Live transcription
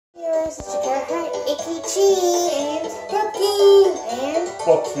this is Gina. Hi, Ikichi and Puppy and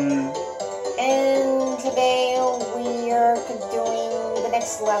Puppies. And today we are doing the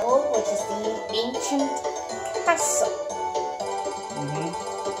next level, which is the ancient castle.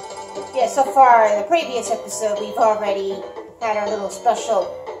 Yeah, so far in the previous episode, we've already had our little special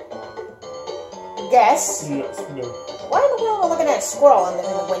guest. Yes, no. Why in the world am I looking at a squirrel in the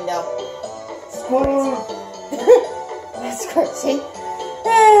window? Squirrel. That's crazy.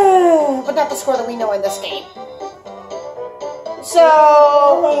 But not the squirrel that we know in this game. So...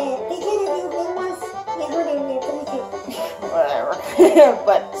 whatever.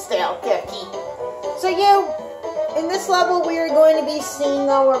 But still, Kiki. So in this level, we are going to be seeing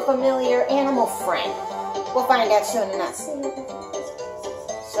our familiar animal friend. We'll find out soon enough.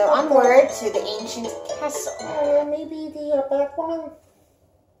 So onward to the ancient castle. Maybe the black woman?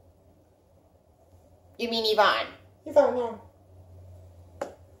 You mean Yvonne? Yvonne, yeah.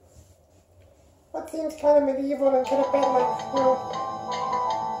 What seems kind of medieval and kind of bad, like, you know.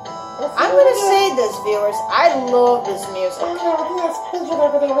 I'm gonna say this, viewers. I love this music. I know, I think that's Pigeon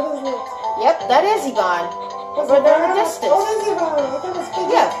over there, isn't it? Yep, that is Yvonne. Over there in the distance. Oh, that's Yvonne. I thought it was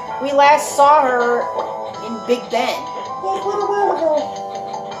Pigeon. Yeah, we last saw her in Big Ben. Yeah, quite a while ago.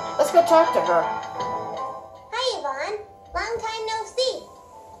 Let's go talk to her. Hi, Yvonne. Long time no see.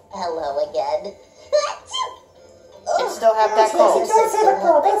 Hello again. You still have that cold. She does have a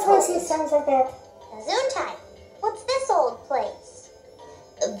cold. That's why she sounds like that. Gesundheit. What's this old place?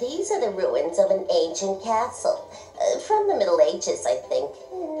 These are the ruins of an ancient castle. From the Middle Ages, I think.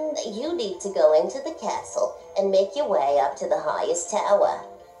 You need to go into the castle and make your way up to the highest tower.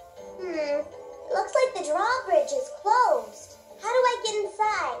 Looks like the drawbridge is closed. How do I get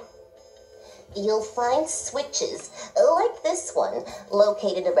inside? You'll find switches, like this one,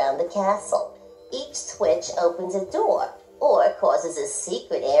 located around the castle. Each switch opens a door, or causes a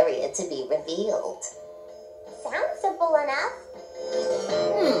secret area to be revealed. Sounds simple enough.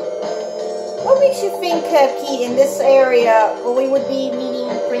 What makes you think, Key, in this area where we would be meeting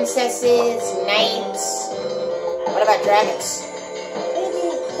princesses, knights? What about dragons?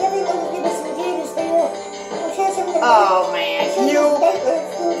 Maybe everybody give us some gators there. Oh man,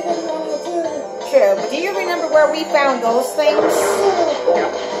 True, but do you remember where we found those things?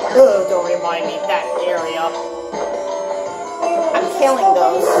 Oh, don't remind me of that area. I'm killing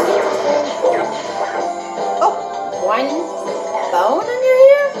those. Oh, one bone under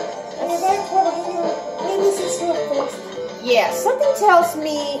here? Yeah, something tells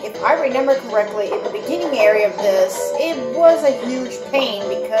me, if I remember correctly, in the beginning area of this, it was a huge pain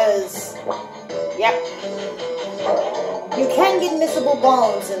because, yep, you can get missable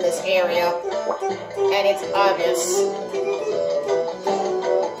bones in this area, and it's obvious.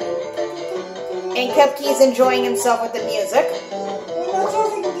 And Cupkey's enjoying himself with the music.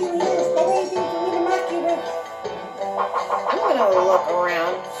 I'm gonna look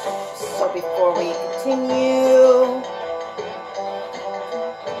around, so before we continue...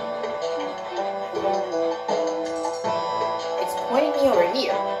 It's pointing me over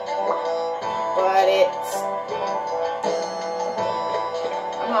here, but it's...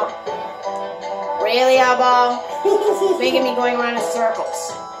 Come on. Really, Oddball? It's making me going around in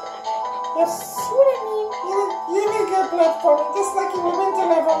circles. Yes. See what I mean? You need good platform, just like in the winter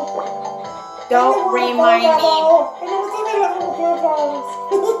level. Don't remind me.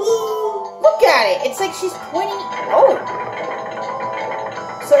 Look at it. It's like she's pointing. Oh.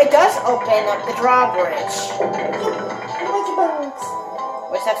 So it does open up the drawbridge.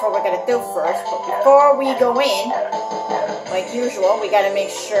 Which that's what we're going to do first. But before we go in, like usual, we got to make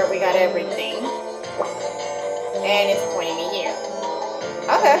sure we got everything. And it's pointing me here.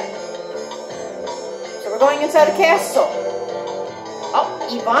 Okay. So we're going inside the castle. Oh,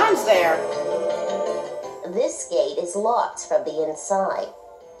 Yvonne's there. This gate is locked from the inside.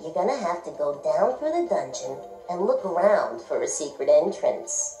 You're gonna have to go down through the dungeon and look around for a secret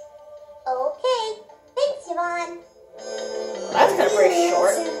entrance. Okay. Thanks, Yvonne. That's kind of pretty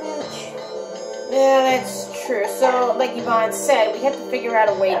short. Yeah, that's true. So, like Yvonne said, we have to figure out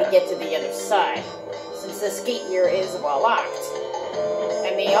a way to get to the other side, since this gate here is well locked.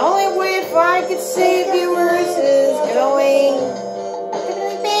 And the only way, if I could say, viewers, is going...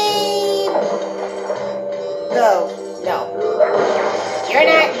 No. You're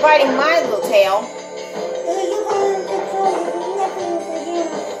not biting my little tail.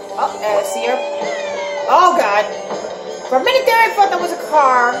 Oh, I see her. Oh, God. For a minute there, I thought that was a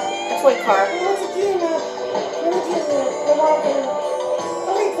car. A toy car.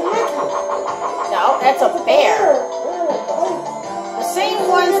 No, that's a bear. The same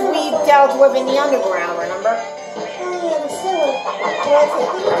ones we dealt with in the underground, remember?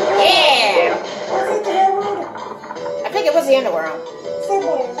 Yeah! the underwear on?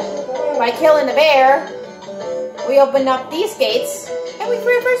 Somewhere. By killing the bear, we opened up these gates, and we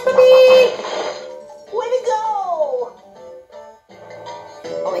free our first puppy! Way to go!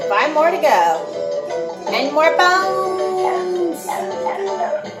 Only 5 more to go. And more bones!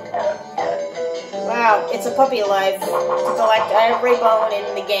 Wow, it's a puppy life to collect every bone in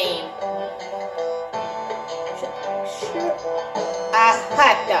the game. A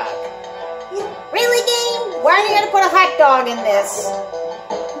hot dog. Really, game? Why are you gonna put a hot dog in this?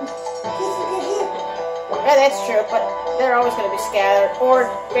 Yeah, that's true, but they're always gonna be scattered or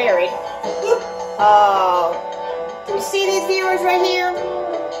buried. Oh. Do you see these viewers right here?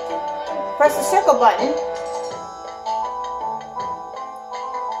 Press the circle button.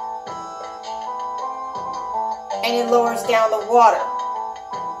 And it lowers down the water,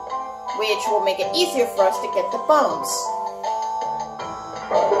 which will make it easier for us to get the bones.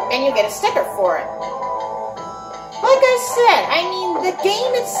 And you get a sticker for it. Like I said, I mean, the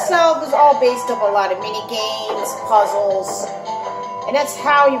game itself is all based off a lot of mini games, puzzles, and that's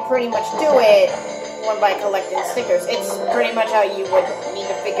how you pretty much do it by collecting stickers. It's pretty much how you would need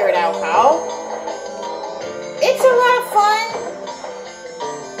to figure it out how. It's a lot of fun.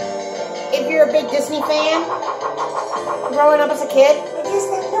 If you're a big Disney fan, growing up as a kid,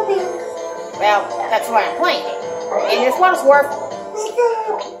 well, that's why I'm playing it. And there's Waddlesworth.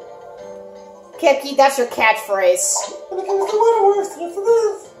 Kipke, that's your catchphrase. When it comes to Waddleworth, yes it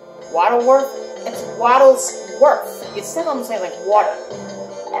is. Waddleworth? It's Waddlesworth. It still almost like water.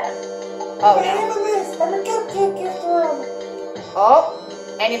 Oh, no. I'm a cupcake gift. Oh,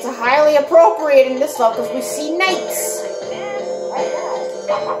 and it's highly appropriate in this level because we see knights.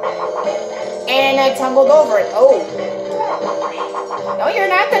 And I tumbled over it. Oh. No, you're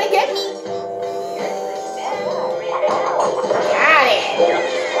not gonna get me. Got it.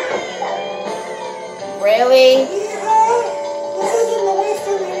 Really?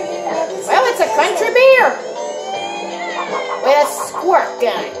 Well, it's a country bear. With a squirt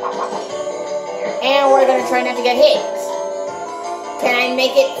gun. And we're gonna try not to get hit. Can I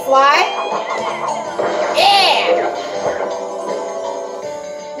make it fly? Yeah!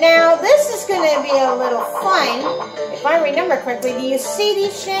 Now, this is gonna be a little fun. If I remember correctly, do you see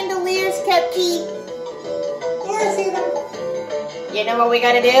these chandeliers, Kepke? Yeah, I see them. You know what we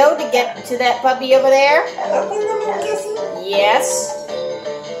gotta do to get to that puppy over there? Open them and kiss him. Yes.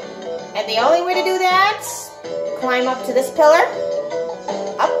 And the only way to do that, climb up to this pillar.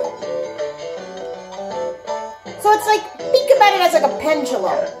 Up. So it's like, think about it as like a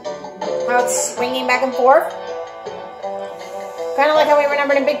pendulum. How it's swinging back and forth. Kind of like how we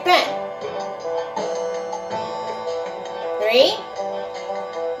remembered in Big Ben. 3.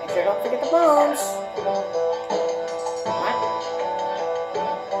 Make sure don't forget the bones.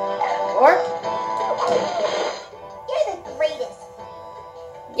 4. You're the greatest.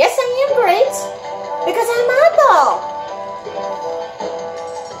 Yes, I am great. Because I'm Oddball.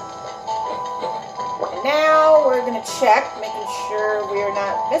 And now we're going to check, making sure we're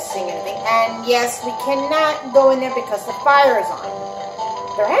not missing anything. And yes, we cannot go in there because the fire is on.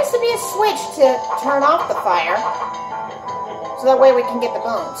 There has to be a switch to turn off the fire. So that way we can get the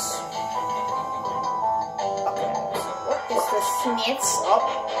bones. Okay, so what is this snitz?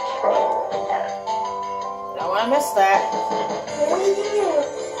 Oh. Don't want to miss that.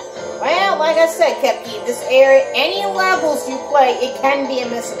 Well, like I said, Kepke, this area, any levels you play, it can be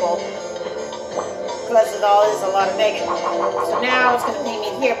admissible. Because it all is a lot of digging. So now it's going to pay me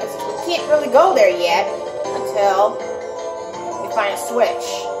here, but we can't really go there yet until we find a switch.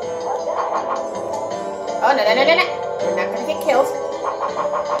 Oh, no, no, no, no, no. We're not going to get killed.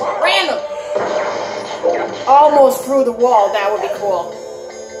 Random! Almost through the wall. That would be cool.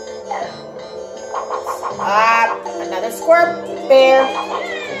 Another squirt bear.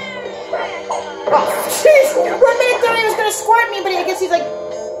 Oh, jeez! For a minute there he was gonna squirt me, but I guess he's like,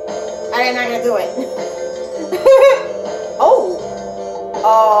 I'm not gonna do it. Oh!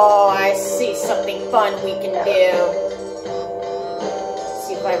 Oh, I see something fun we can do. Let's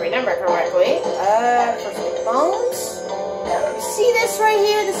see if I remember correctly. First the bones. You see this right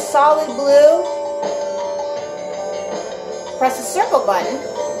here? The solid blue? Press the circle button.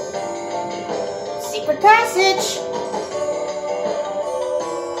 Secret passage.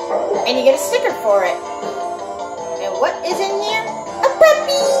 And you get a sticker for it. And what is in here? A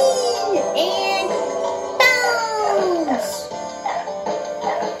puppy! And bones!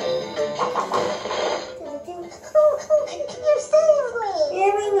 You saved me.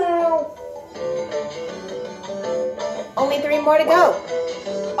 Here we go. Only 3 more to go.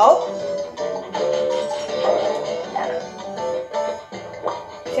 Oh.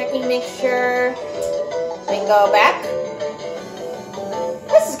 Checking, make sure. Then go back.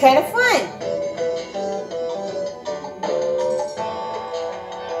 kind of fun.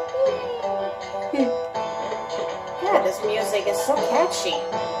 Yeah, this music is so catchy.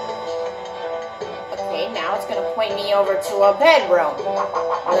 Okay, now it's gonna point me over to a bedroom with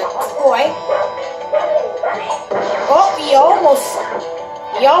a toy. Oh, he almost.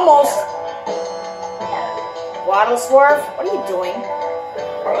 Waddle Swerve, what are you doing?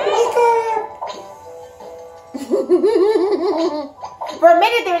 For a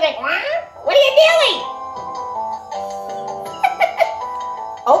minute they were like, what are you doing?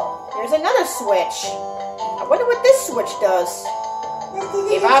 Oh, there's another switch. I wonder what this switch does.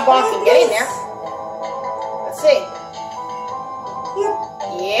 If Oddball can get in there. Let's see.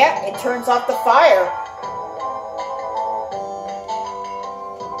 Yeah, it turns off the fire.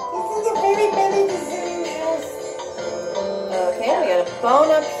 Okay, we got a bone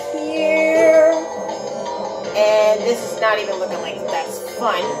up here. And this is not even looking like that's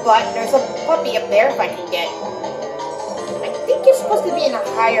fun, but there's a puppy up there if I can get. I think you're supposed to be in a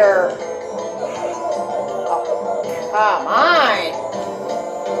higher. Oh, come on.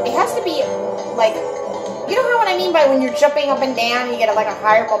 It has to be like, you know what I mean by when you're jumping up and down and you get like a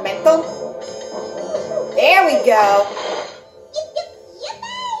higher momentum? There we go.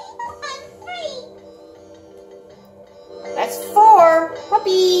 That's 4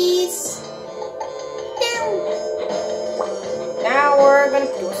 puppies. Now we're going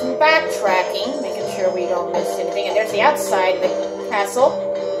to do some backtracking, making sure we don't miss anything. And there's the outside of the castle.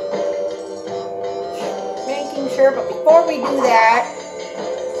 Making sure, but before we do that,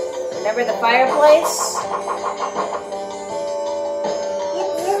 remember the fireplace?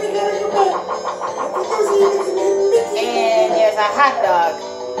 And there's a hot dog.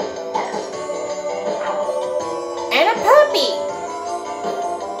 And a puppy.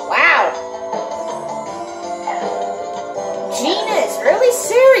 Wow. Gina is really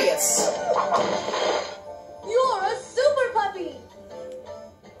serious. You're a super puppy.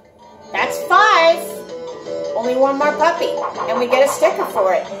 That's 5. Only one more puppy. And we get a sticker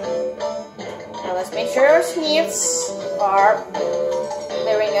for it. Now let's make sure our sniffs are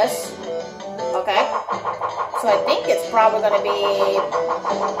clearing us. Okay. So I think it's probably going to be...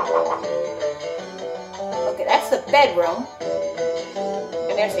 Okay, that's the bedroom.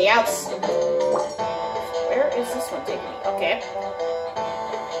 And there's the outside. Where is this one taking me? Okay.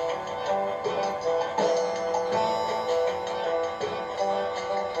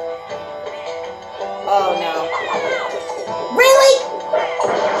 Oh no. Really?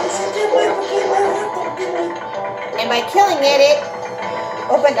 And by killing it, it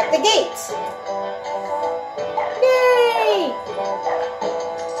opened up the gates. Yay!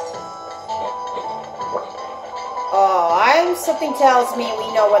 Oh, something tells me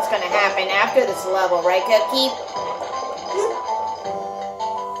we know what's going to happen after this level, right, Cookie?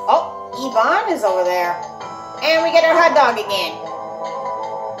 Oh, Yvonne is over there. And we get our hot dog again.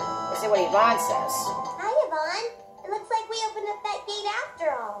 Let's see what Yvonne says. Hi, Yvonne. It looks like we opened up that gate after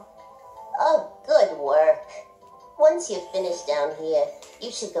all. Oh, good work. Once you've finished down here,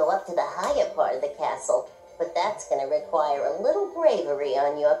 you should go up to the higher part of the castle. But that's going to require a little bravery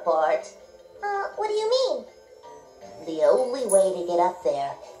on your part. What do you mean? The only way to get up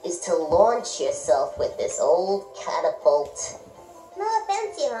there is to launch yourself with this old catapult. No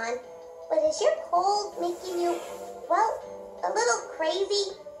offense, Yvonne, but is your cold making you, well, a little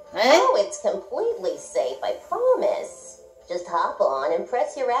crazy? Oh, it's completely safe, I promise. Just hop on and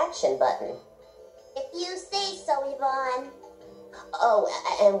press your action button. If you say so, Yvonne. Oh,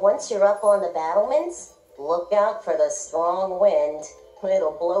 and once you're up on the battlements, look out for the strong wind.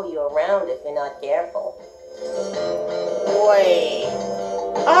 It'll blow you around if you're not careful. Wait.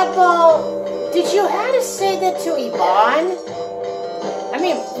 Oddball, did you have to say that to Yvonne? I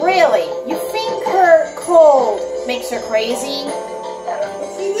mean, really? You think her cold makes her crazy?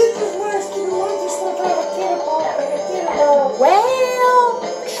 Well,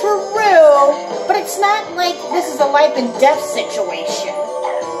 true. But it's not like this is a life and death situation.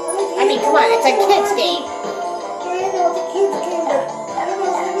 I mean, come on, it's a kid's game.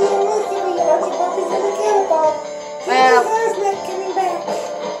 Well,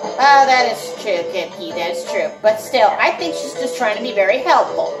 oh, that is true, Kipkey, that is true. But still, I think she's just trying to be very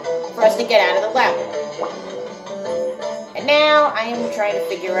helpful for us to get out of the level. And now, I am trying to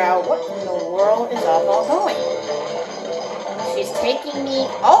figure out what in the world is Oddball going. She's taking me...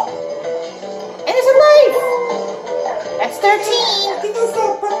 Oh! And there's a life! That's 13!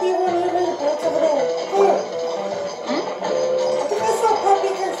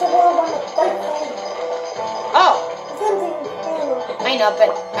 Oh! I up,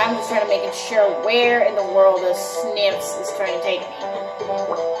 but I'm just trying to make sure where in the world the Sniffs is trying to take me.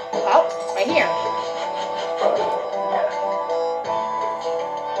 Oh, right here.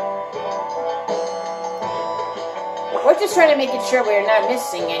 We're just trying to make sure we're not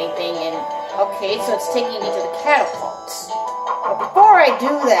missing anything, and okay, so it's taking me to the catapults. But before I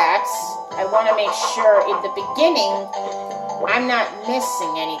do that, I want to make sure in the beginning I'm not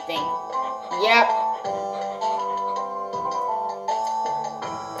missing anything. Yep.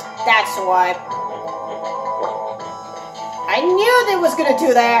 That's why. I knew they was gonna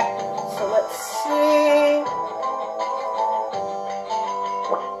do that. So let's see.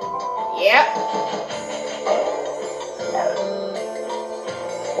 Yep.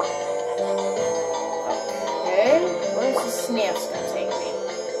 Okay. Where's the Sniffs gonna take me?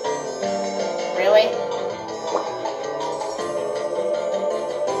 Really?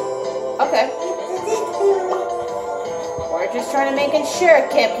 Okay. We're just trying to make sure,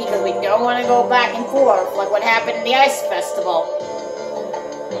 Kip, because we don't want to go back and forth like what happened in the Ice Festival.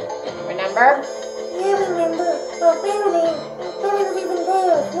 Remember? Yeah, remember. Apparently even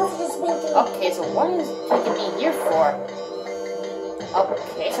there. What's this making? Okay, so what is it taking me here for?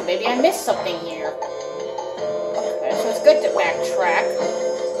 Okay, so maybe I missed something here. Okay, so it's good to backtrack.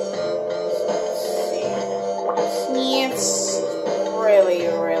 So let's see. Sniffs. Really,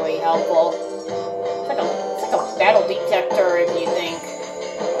 really helpful. It's like a battle detector, if you think.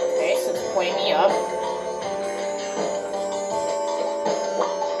 Okay, so it's pointing me up.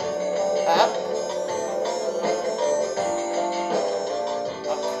 Up.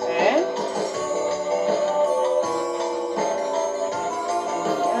 Okay.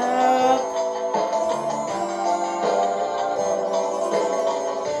 Up.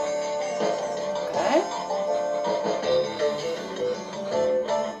 Okay.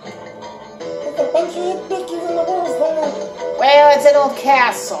 There's a bunch of hitbikers in the walls there. Well, it's an old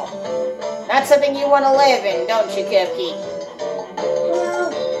castle. Not something you want to live in, don't you, Cupcake? Well,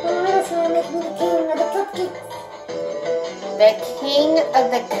 I'm really trying to make me the king of the cupcakes. The king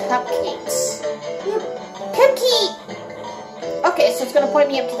of the cupcakes. Yep. Cupcake! Okay, so it's going to point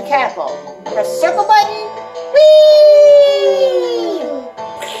me up to the catapult. Press the circle button. Whee!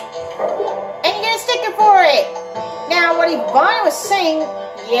 And you get a sticker for it. Now, what Ivana was saying,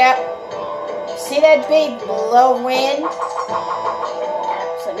 yep. See that big blow wind?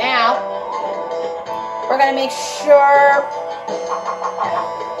 So now, we're going to make sure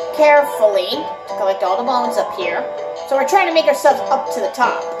carefully to collect all the bones up here. So we're trying to make ourselves up to the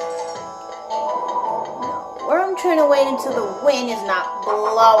top. Where I'm trying to wait until the wind is not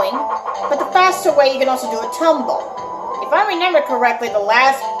blowing. But the faster way, you can also do a tumble. If I remember correctly, the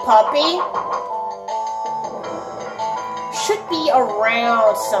last puppy should be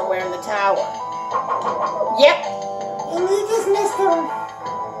around somewhere in the tower. Yep. And you just missed them.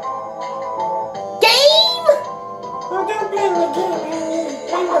 Game! Oh, don't blame the game, Annie.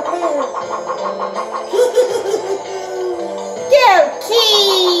 Blame the player. Go,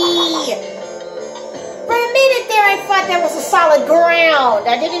 Key! For a minute there, I thought that was a solid ground.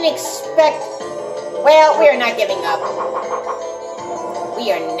 I didn't expect... Well, we are not giving up.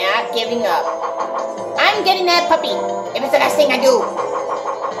 We are not giving up. I'm getting that puppy, if it's the last thing I do.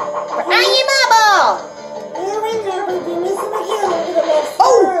 For I am Oddball! Here we go, baby. Miss him again over the last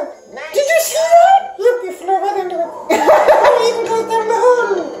Oh! floor. Did you see that? Yep, you flew right into it. Oh, even goes down the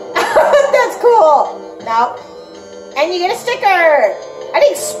hole. That's cool. Now, and you get a sticker. I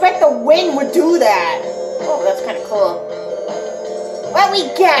didn't expect the wind would do that. Oh, that's kind of cool. Well, we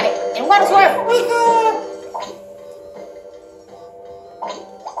got it. And what is worth? We go.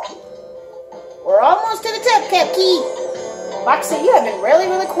 We're almost to the top, Cupcake. Foxy, you have been really,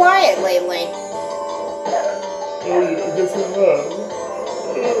 really quiet lately. Oh yeah, I guess I have.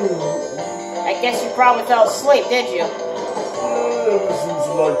 I guess you probably fell asleep, did you? Yeah, it seems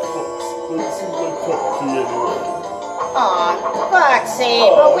like Fox, but it seems like Cupcake anyway. Aw, Foxy,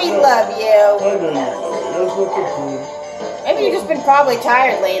 Aw, but we no. love you. I know you love me, that's not the point. Maybe you've just been probably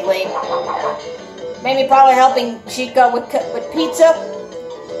tired lately. Maybe probably helping Chico with pizza.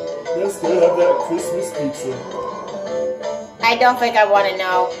 Yes, they have that Christmas pizza. I don't think I want to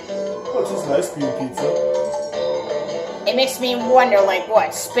know. Not just an ice cream pizza. It makes me wonder, like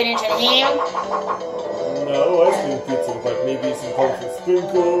what, spinach and ham? No, ice cream pizza, like maybe some colorful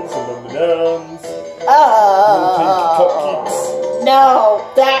sprinkles, some M&Ms, little pink cupcakes. No,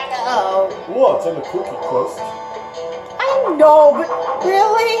 that, oh. What? On a cookie crust? I know, but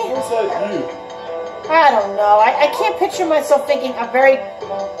really? What's that you? I don't know. I can't picture myself thinking a very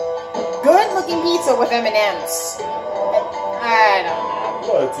good-looking pizza with M&Ms. I don't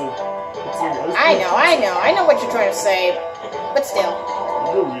know. What? It's an ice cream I know what you're trying to say, but still.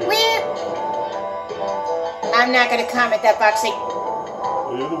 Where? I'm not gonna comment that, Foxy.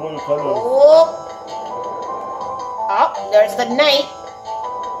 You're the one who kind of... Oh, there's the knight.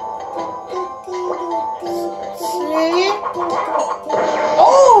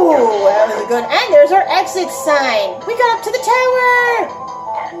 Oh, that was a good. And there's our exit sign. We got up to the tower.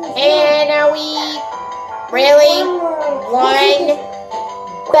 And now we really one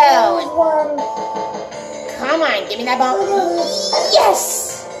bone. Come on, give me that bone. Yes!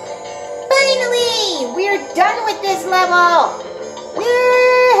 Finally, we're done with this level.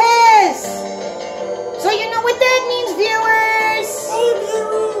 Yes! So you know what that means, viewers?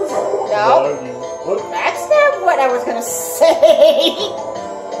 No, that's not what I was gonna say.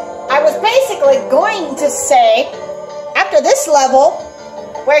 I was basically going to say, after this level,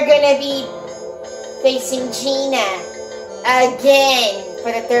 we're gonna be facing Gina again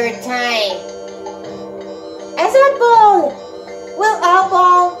for the third time. As Oddball, will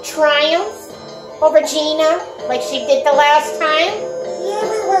Oddball triumph over Gina like she did the last time? Yeah,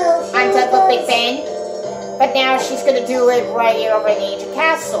 we will. On top of Big Ben. But now she's gonna do it right here over in the ancient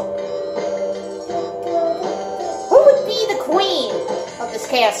castle. Who would be the queen of this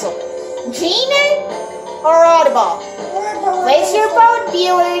castle? Gina or Oddball? Place your vote,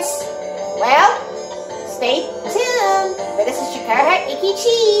 viewers. Well, stay tuned. But this is Shikara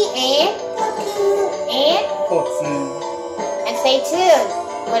Ikichi and stay tuned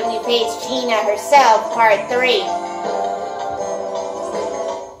when we face Gina herself, part 3.